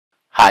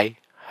Hi,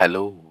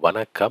 hello,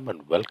 vanakkam,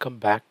 and welcome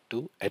back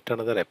to yet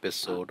another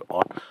episode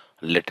on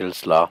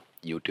Little's Law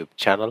YouTube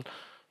channel.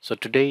 So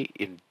today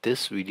in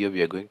this video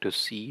we are going to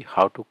see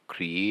how to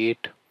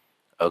create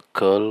a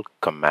curl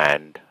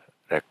command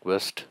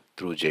request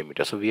through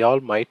JMeter. So we all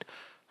might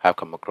have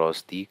come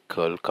across the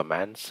curl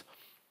commands.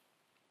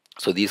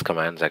 So these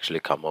commands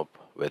actually come up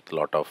with a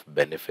lot of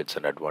benefits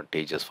and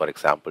advantages. For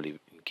example, in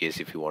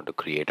case if you want to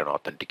create an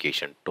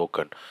authentication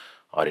token,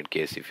 or in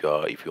case if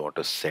you want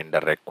to send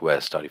a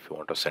request, or if you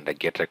want to send a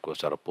get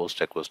request or a post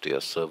request to your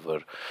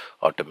server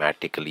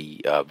automatically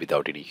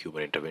without any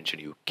human intervention,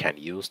 you can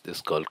use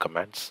this curl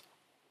commands.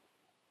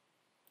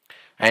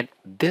 And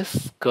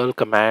this curl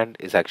command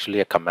is actually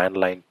a command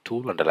line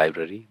tool and a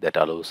library that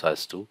allows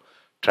us to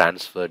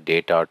transfer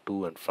data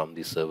to and from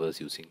the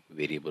servers using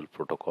variable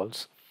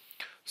protocols.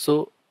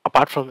 So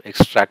apart from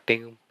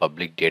extracting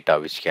public data,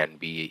 which can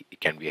be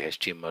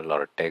HTML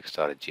or a text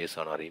or a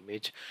JSON or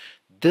image,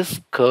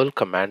 this curl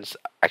commands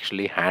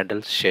actually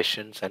handles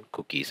sessions and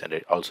cookies, and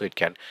it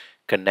can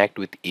connect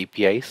with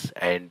APIs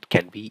and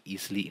can be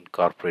easily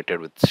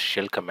incorporated with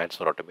shell commands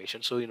for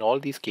automation. So in all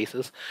these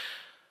cases,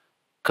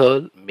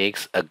 curl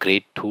makes a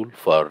great tool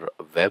for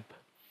web.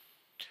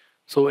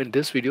 So in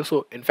this video,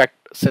 so in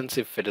fact, since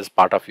if it is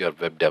part of your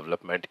web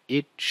development,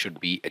 it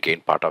should be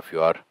again part of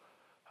your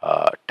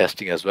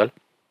testing as well.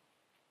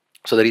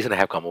 So the reason I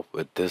have come up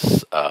with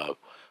this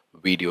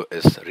video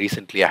is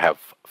recently I have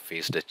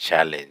faced a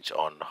challenge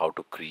on how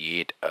to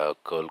create a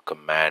curl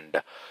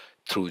command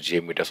through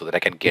JMeter so that I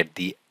can get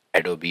the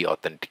Adobe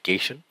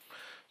authentication.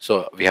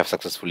 So we have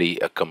successfully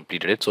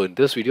completed it. So in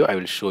this video, I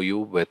will show you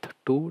with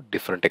two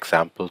different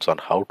examples on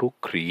how to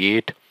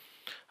create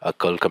a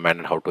curl command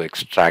and how to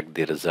extract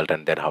the result,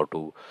 and then how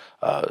to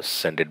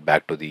send it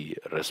back to the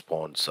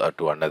response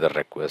to another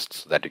request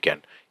so that you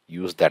can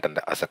use that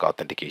as a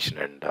authentication.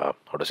 And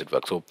how does it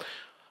work? So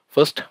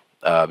first,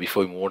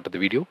 before we move on to the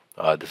video,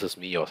 this is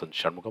me, Yosan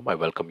Shanmugam. I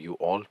welcome you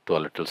all to our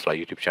Little Sly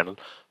YouTube channel.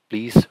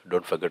 Please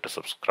don't forget to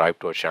subscribe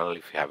to our channel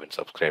if you haven't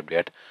subscribed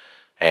yet,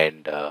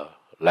 and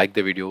like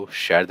the video,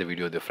 share the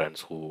video with your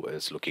friends who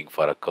is looking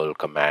for a curl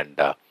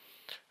command,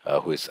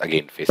 who is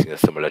again facing a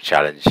similar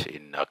challenge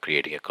in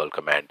creating a curl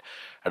command,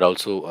 and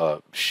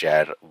also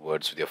share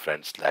words with your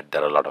friends that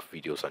there are a lot of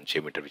videos on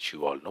JMeter which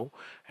you all know,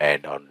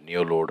 and on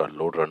Neoload, on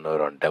Load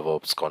Runner, on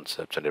DevOps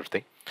concepts and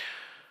everything.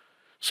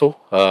 So,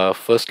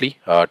 firstly,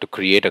 to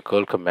create a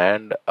curl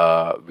command,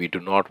 we do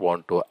not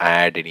want to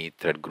add any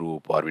thread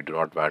group, or we do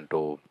not want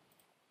to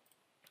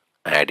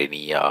add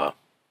any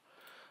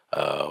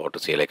what to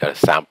say, like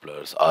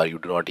samplers, or you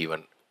do not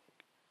even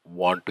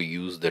want to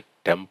use the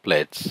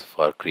templates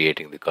for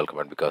creating the curl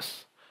command,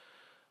 because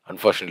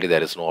unfortunately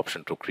there is no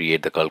option to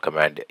create the curl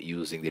command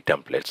using the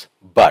templates.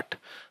 But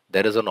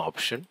there is an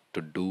option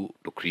to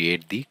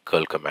create the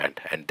curl command,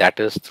 and that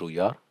is through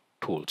your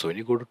tool. So when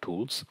you go to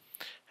tools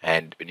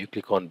and when you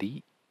click on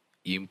the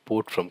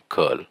import from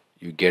curl,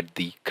 you get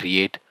the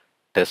create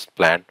test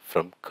plan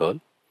from curl.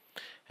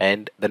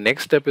 And the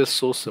next step is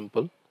so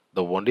simple.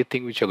 The only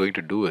thing which you're going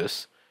to do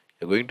is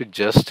you're going to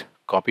just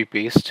copy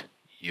paste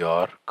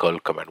your curl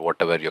command,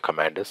 whatever your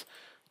command is,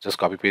 just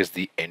copy paste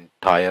the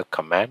entire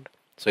command.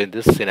 So in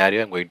this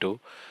scenario, I'm going to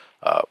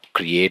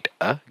create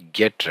a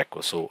get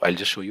request. So I'll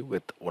just show you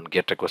with one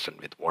get request and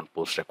with one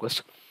post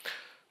request.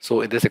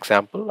 So in this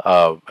example,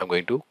 I'm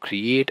going to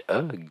create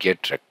a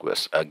get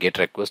request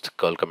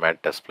curl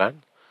command test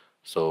plan.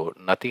 So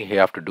nothing you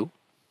have to do.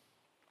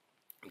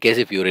 In case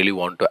if you really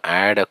want to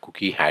add a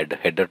cookie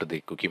header to the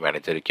cookie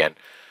manager, you can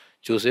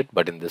choose it,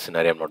 but in this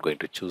scenario I'm not going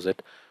to choose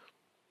it.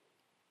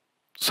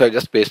 So I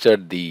just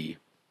pasted the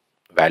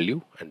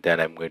value, and then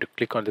I'm going to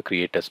click on the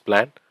create test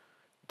plan.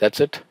 That's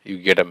it. You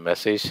get a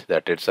message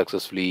that it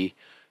successfully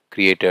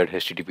created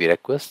HTTP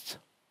requests,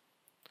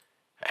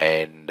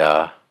 and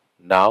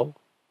now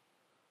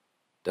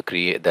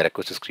the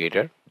request is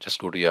created. Just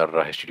go to your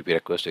HTTP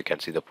request. You can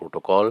see the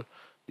protocol,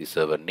 the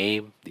server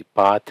name, the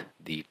path,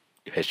 the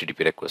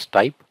HTTP request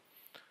type,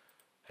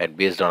 and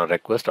based on a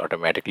request,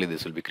 automatically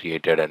this will be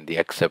created, and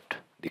the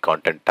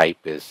content type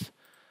is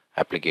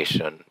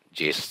application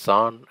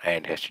JSON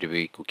and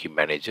HTTP cookie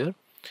manager.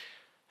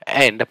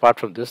 And apart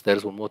from this, there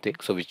is one more thing,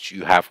 so which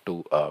you have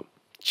to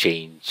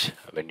change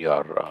when you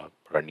are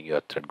running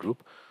your thread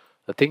group.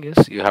 The thing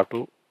is, you have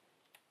to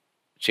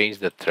change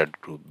the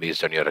thread group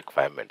based on your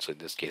requirements. So in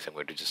this case, I'm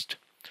going to just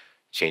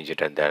change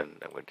it, and then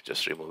I'm going to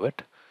just remove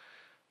it.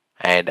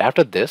 And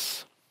after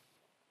this,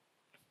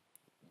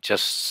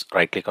 just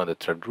right click on the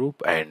thread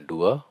group and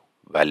do a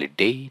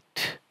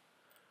validate,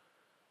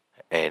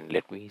 and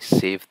let me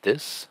save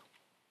this.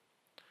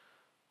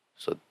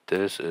 So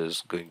this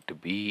is going to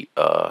be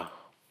a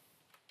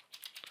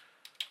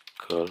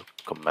curl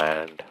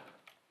command,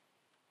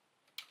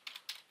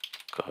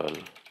 curl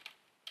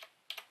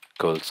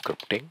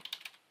scripting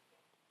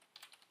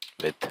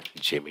with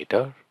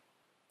JMeter,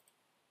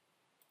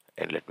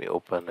 and let me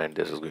open, and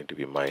this is going to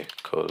be my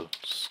curl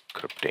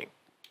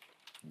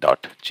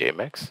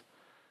scripting.jmx.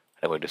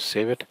 I'm going to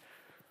save it.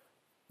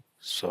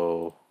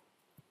 So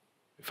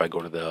if I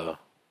go to the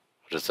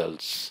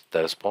results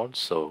the response.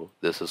 So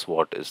this is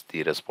what is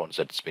the response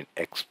that's been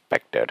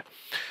expected.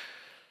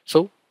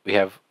 So we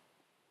have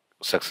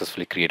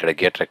successfully created a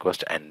get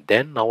request, and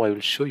then now I will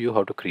show you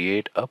how to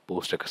create a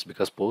post request,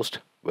 because post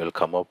will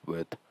come up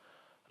with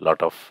a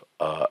lot of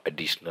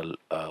additional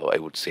I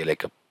would say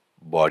like a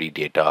body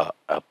data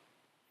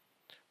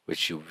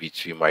which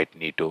we might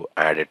need to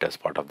add it as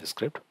part of the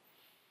script.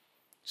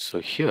 So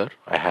here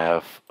I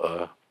have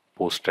a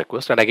post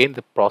request, and again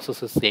the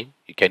process is same.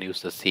 You can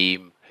use the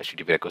same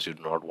HTTP request. You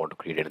do not want to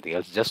create anything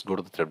else. Just go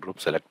to the thread group,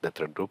 select the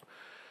thread group,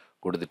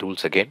 go to the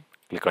tools again,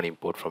 click on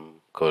import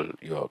from curl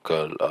your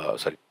curl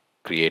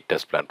create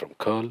test plan from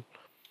curl,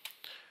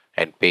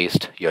 and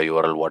paste your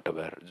URL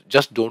whatever.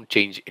 Just don't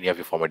change any of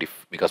your format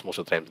because most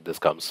of the times this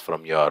comes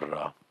from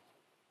your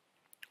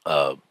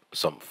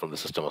some from the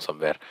system or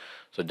somewhere.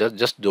 So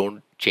just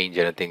don't change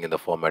anything in the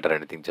format or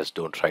anything. Just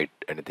don't write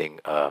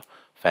anything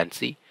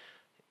fancy.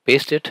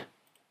 Paste it,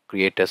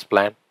 create test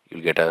plan.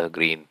 You'll get a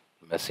green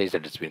message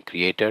that it's been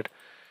created,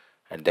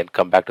 and then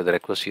come back to the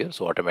request here.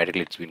 So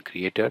automatically it's been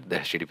created. The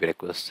HTTP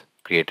request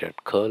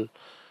created curl,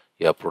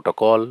 your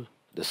protocol,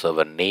 the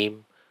server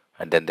name,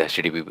 and then the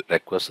HTTP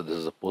request. So this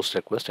is a post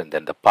request, and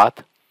then the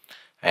path.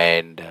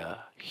 And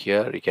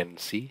here you can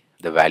see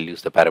the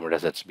values, the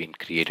parameters that's been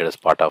created as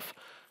part of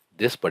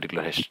this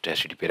particular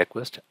HTTP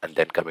request. And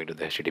then coming to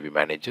the HTTP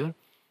manager,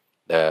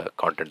 the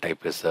content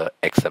type is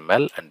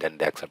XML, and then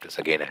the accept is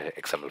again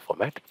a XML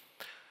format.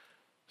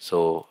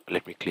 So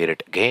let me clear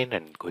it again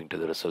and going to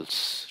the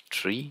results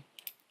tree,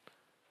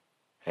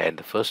 and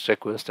the first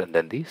request and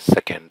then the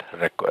second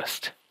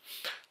request.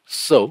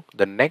 So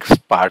the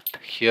next part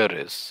here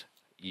is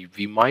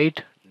we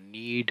might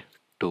need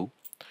to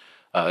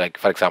like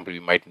for example we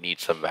might need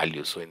some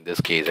value. So in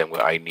this case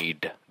I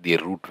need the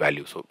root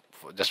value. So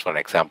just for an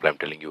example I'm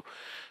telling you,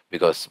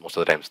 because most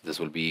of the times this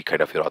will be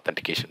kind of your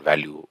authentication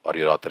value or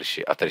your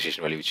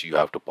authorization value which you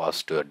have to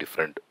pass to a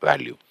different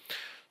value.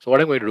 So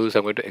what I'm going to do is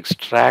I'm going to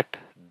extract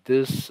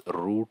this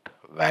root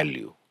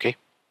value. Okay,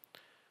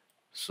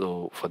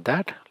 so for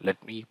that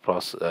let me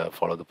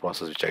follow the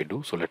process which I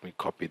do. So let me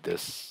copy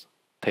this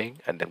thing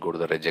and then go to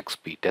the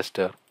regexp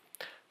tester,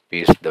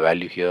 paste the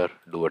value here,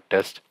 do a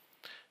test.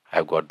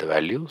 I've got the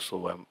value,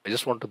 so I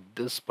just want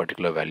this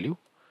particular value.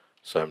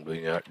 So I'm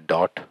doing a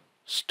dot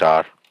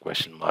star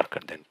question mark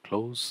and then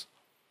close,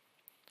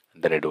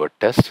 and then I do a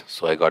test.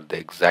 So I got the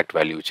exact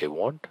value which I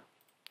want.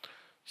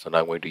 So now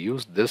I'm going to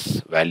use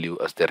this value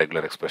as the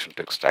regular expression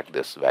to extract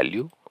this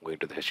value. I'm going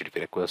to the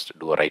HTTP request,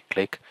 do a right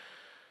click,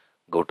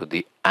 go to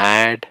the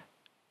add.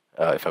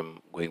 If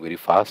I'm going very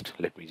fast,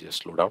 let me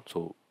just slow down.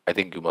 So I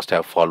think you must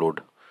have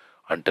followed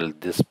until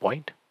this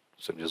point.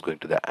 So I'm just going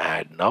to the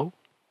add now,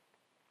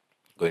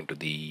 going to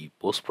the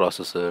post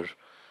processor,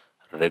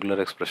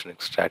 regular expression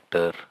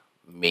extractor,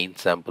 main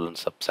sample and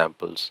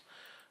subsamples,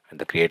 and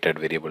the created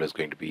variable is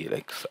going to be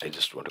like, I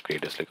just want to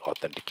create this like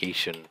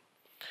authentication,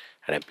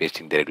 and I'm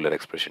pasting the regular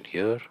expression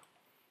here.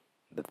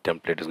 The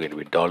template is going to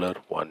be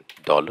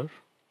 $1,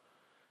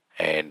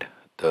 and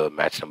the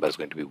match number is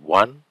going to be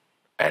 1,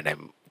 and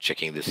I'm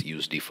checking this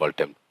use default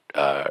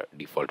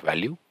default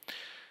value.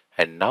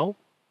 And now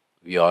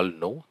we all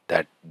know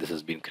that this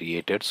has been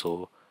created.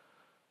 So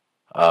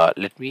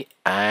let me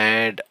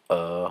add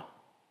a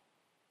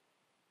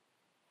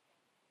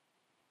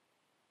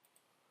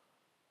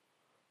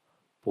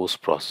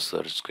post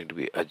processor. It's going to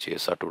be a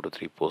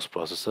JSR223 post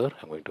processor.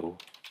 I'm going to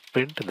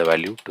print the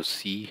value to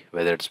see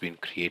whether it's been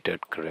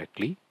created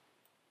correctly.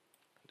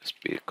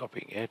 Just be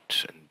copying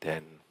it and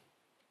then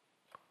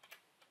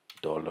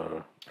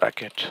dollar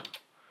bracket.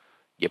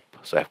 Yep,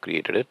 so I've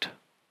created it.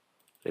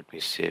 Let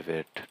me save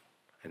it,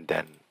 and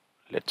then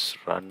let's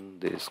run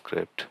the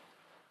script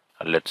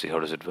and let's see how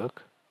does it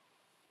work.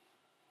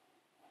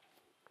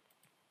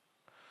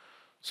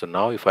 So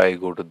now if I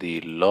go to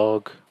the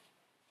log,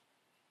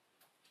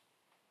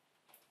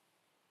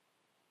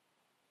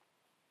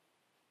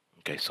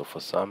 okay, so for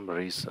some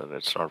reason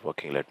it's not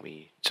working. Let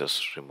me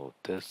just remove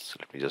this.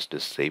 Let me just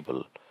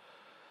disable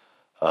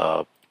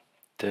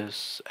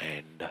this,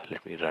 and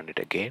let me run it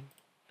again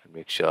and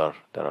make sure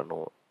there are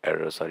no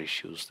errors or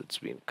issues that's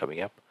been coming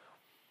up.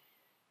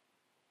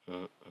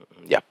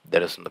 Yeah,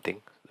 there is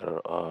nothing.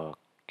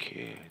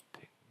 Okay, I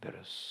think there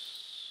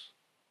is.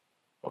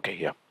 Okay,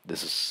 yeah,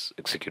 this is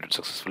executed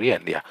successfully,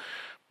 and yeah,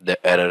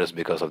 the error is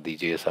because of the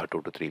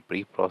JSR223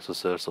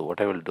 preprocessor. So what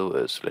I will do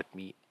is let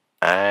me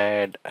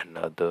add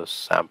another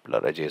sampler,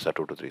 a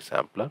JSR223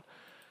 sampler,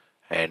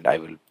 and I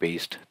will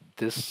paste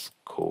this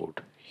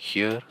code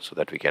here so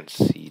that we can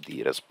see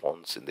the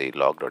response in the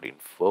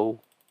log.info.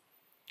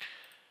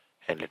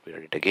 And let me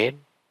run it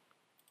again.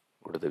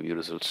 Go to the view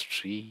results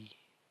tree.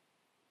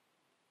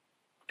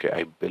 Okay,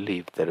 I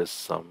believe there is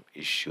some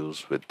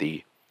issues with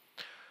the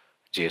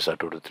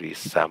JSR223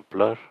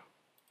 sampler.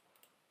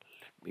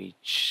 Let me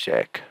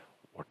check.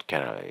 What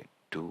can I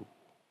do?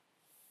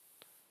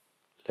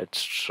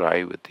 Let's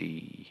try with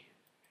the,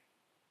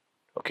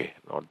 okay,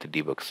 not the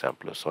debug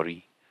sampler,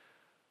 sorry.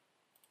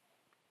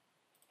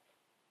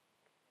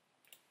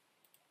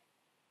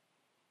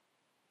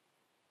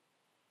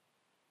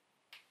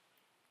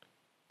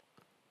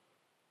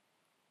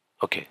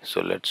 Okay,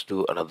 so let's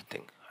do another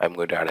thing. I'm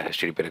going to add a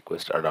HTTP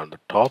request, and on the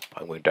top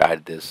I'm going to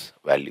add this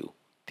value,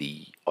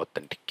 the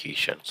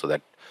authentication, so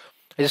that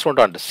I just want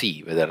to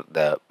see whether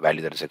the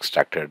value that is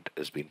extracted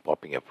is been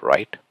popping up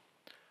right.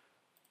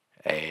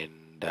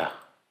 And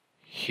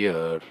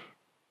here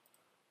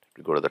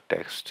we go to the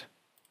text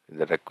in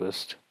the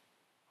request.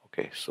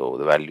 Okay, so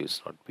the value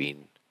is not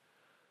being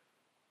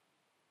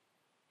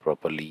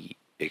properly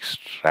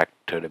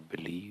extracted, I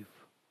believe,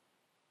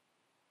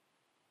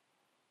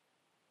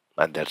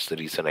 and that's the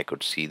reason I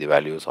could see the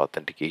value is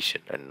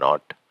authentication and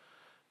not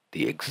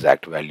the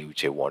exact value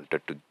which I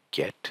wanted to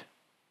get.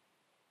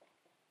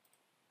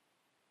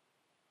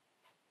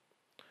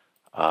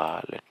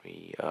 Let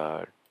me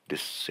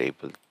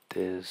disable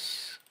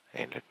this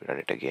and let me run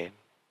it again.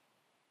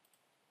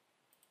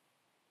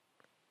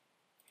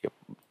 Yep,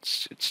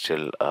 it's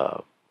still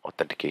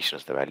authentication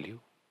is the value.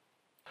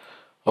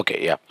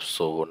 Okay, yeah,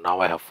 so now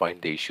I have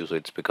found the issue. So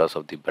it's because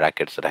of the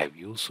brackets that I have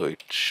used. So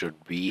it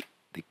should be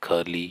the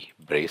curly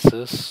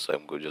braces. So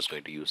just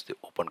going to use the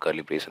open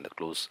curly brace and the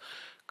close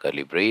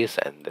curly brace,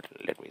 and then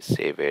let me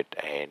save it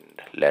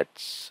and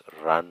let's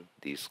run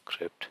the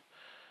script.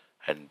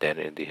 And then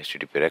in the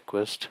HTTP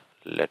request,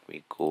 let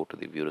me go to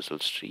the view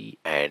results tree,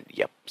 and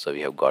yep, so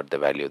we have got the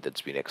value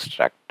that's been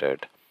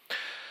extracted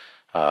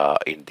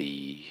in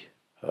the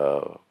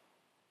uh,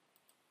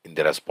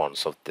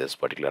 response of this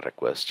particular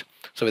request.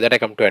 So with that I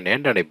come to an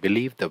end, and I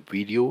believe the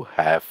video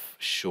have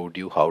showed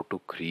you how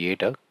to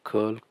create a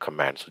curl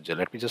command. So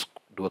let me just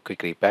do a quick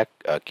recap.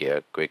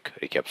 Quick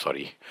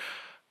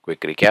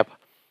recap.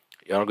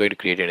 You're not going to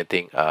create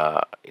anything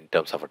in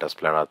terms of a test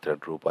plan or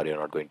thread group, or you're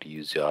not going to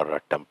use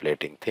your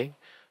templating thing.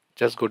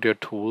 Just go to your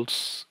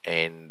tools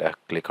and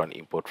click on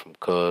import from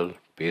curl,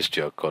 paste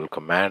your curl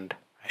command,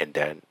 and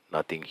then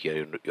nothing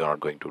here you're not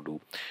going to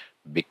do,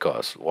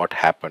 because what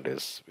happened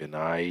is when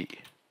I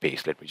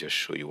paste, let me just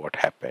show you what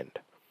happened.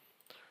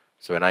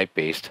 So when I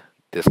paste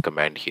this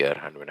command here,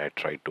 and when I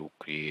try to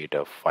create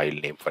a file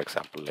name, for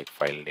example, like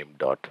file name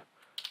dot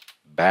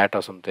bat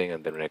or something,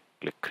 and then when I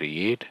click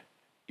create,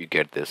 you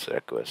get this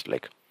request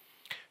like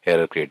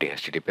error creating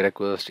HTTP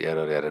request,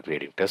 error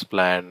creating test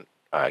plan.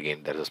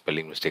 Again, there's a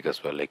spelling mistake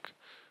as well, like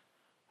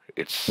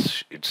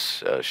it's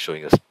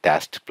showing us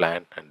test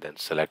plan and then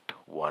select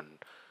one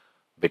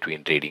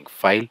between trading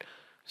file.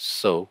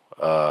 So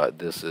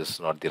this is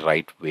not the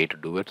right way to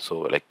do it. So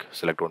like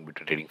select one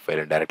between trading file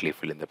and directly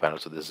fill in the panel.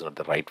 So this is not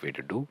the right way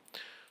to do.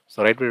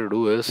 So the right way to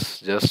do is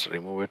just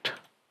remove it,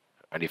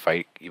 and if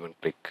I even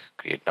click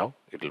create now,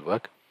 it will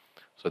work.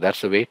 So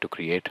that's the way to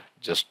create.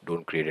 Just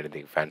don't create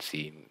anything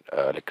fancy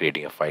in, like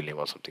creating a file name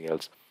or something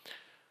else.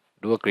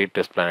 Do a create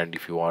test plan, and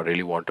if you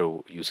really want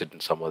to use it in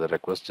some other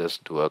request,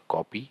 just do a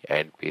copy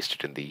and paste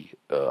it in the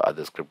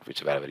other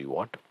script, wherever you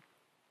want.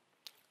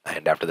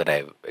 And after that,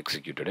 I've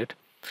executed it,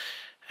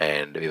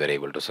 and we were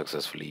able to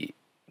successfully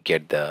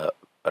get the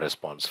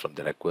response from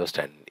the request,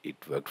 and it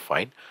worked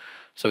fine.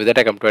 So with that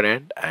I come to an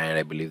end, and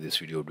I believe this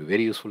video would be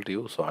very useful to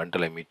you. So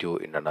until I meet you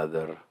in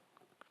another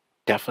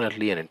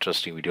definitely an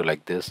interesting video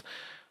like this,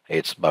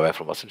 it's bye bye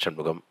from Vasan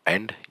Shanmugam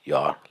and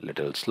your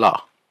little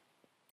Slaw.